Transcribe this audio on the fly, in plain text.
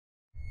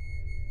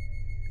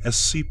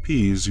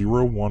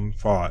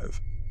SCP-015.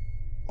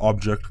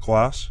 Object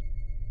Class: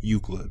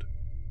 Euclid.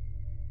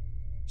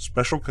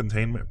 Special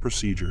Containment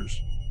Procedures.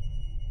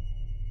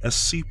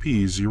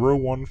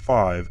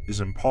 SCP-015 is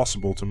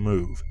impossible to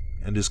move,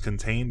 and is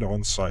contained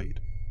on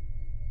site.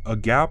 A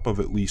gap of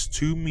at least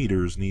 2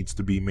 meters needs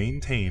to be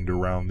maintained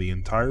around the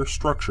entire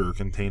structure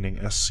containing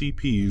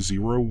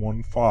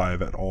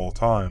SCP-015 at all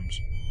times,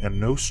 and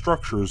no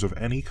structures of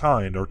any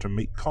kind are to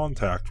make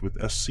contact with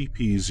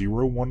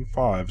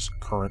SCP-015's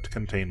current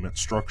containment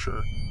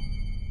structure.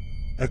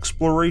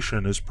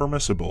 Exploration is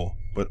permissible,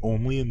 but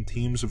only in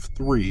teams of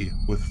 3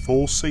 with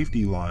full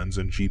safety lines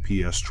and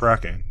GPS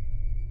tracking.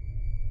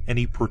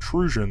 Any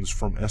protrusions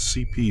from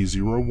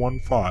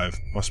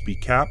SCP-015 must be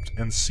capped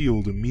and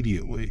sealed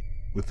immediately,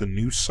 with the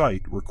new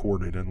site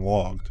recorded and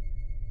logged.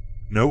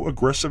 No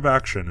aggressive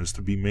action is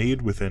to be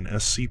made within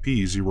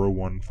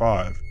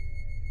SCP-015.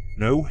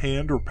 No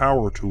hand or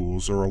power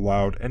tools are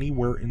allowed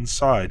anywhere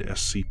inside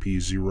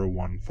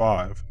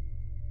SCP-015.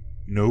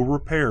 No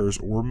repairs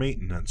or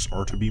maintenance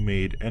are to be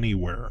made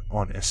anywhere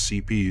on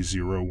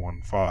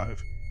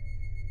SCP-015.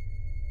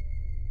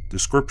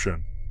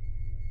 Description: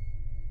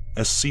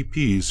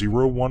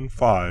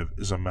 SCP-015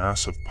 is a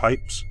mass of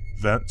pipes,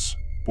 vents,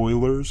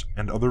 boilers,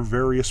 and other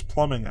various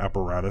plumbing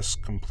apparatus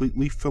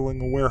completely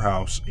filling a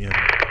warehouse in.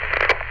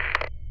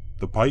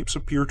 The pipes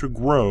appear to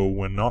grow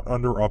when not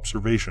under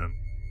observation,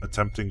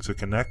 attempting to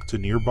connect to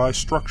nearby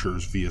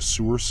structures via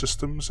sewer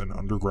systems and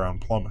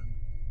underground plumbing.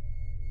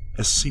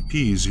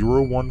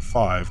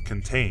 SCP-015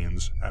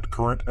 contains, at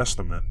current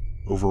estimate,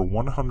 over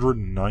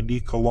 190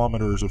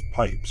 kilometers of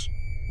pipes,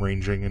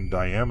 ranging in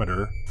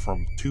diameter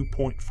from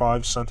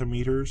 2.5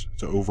 centimeters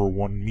to over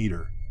 1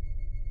 meter.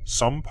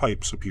 Some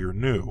pipes appear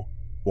new,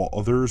 while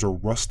others are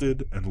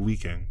rusted and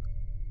leaking.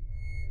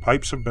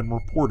 Pipes have been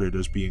reported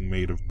as being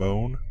made of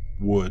bone,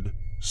 wood,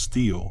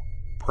 steel,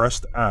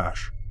 pressed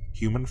ash,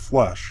 human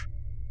flesh,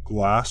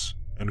 glass,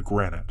 and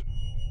granite.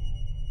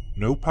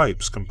 No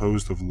pipes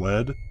composed of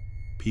lead,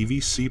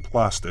 PVC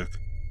plastic,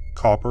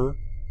 copper,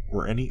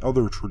 or any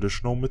other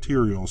traditional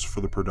materials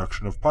for the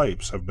production of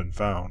pipes have been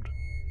found.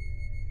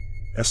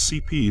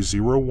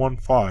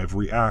 SCP-015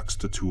 reacts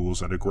to tools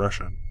and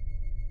aggression.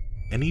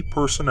 Any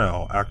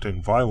personnel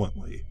acting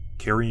violently,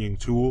 carrying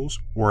tools,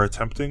 or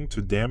attempting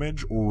to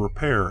damage or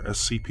repair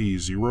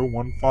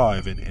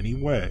SCP-015 in any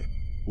way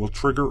will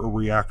trigger a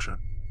reaction.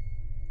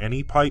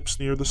 Any pipes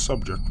near the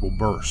subject will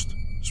burst,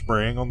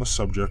 spraying on the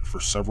subject for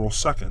several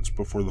seconds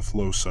before the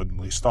flow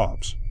suddenly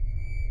stops.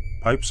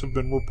 Pipes have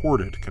been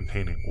reported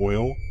containing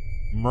oil,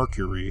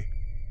 mercury,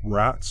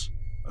 rats,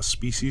 a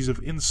species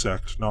of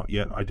insect not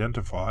yet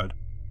identified,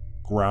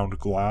 ground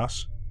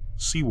glass,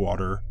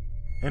 seawater,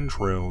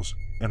 entrails,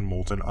 and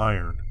molten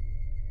iron.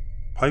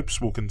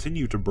 Pipes will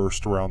continue to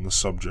burst around the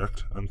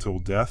subject until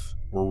death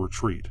or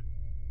retreat.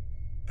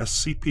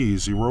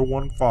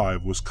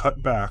 SCP-015 was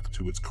cut back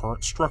to its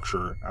current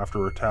structure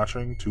after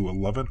attaching to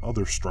 11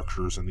 other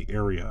structures in the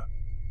area.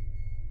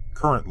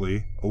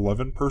 Currently,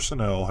 11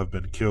 personnel have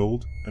been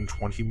killed and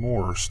 20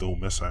 more are still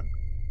missing.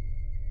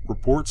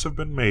 Reports have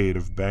been made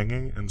of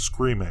banging and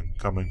screaming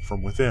coming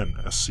from within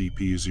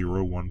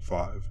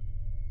SCP-015.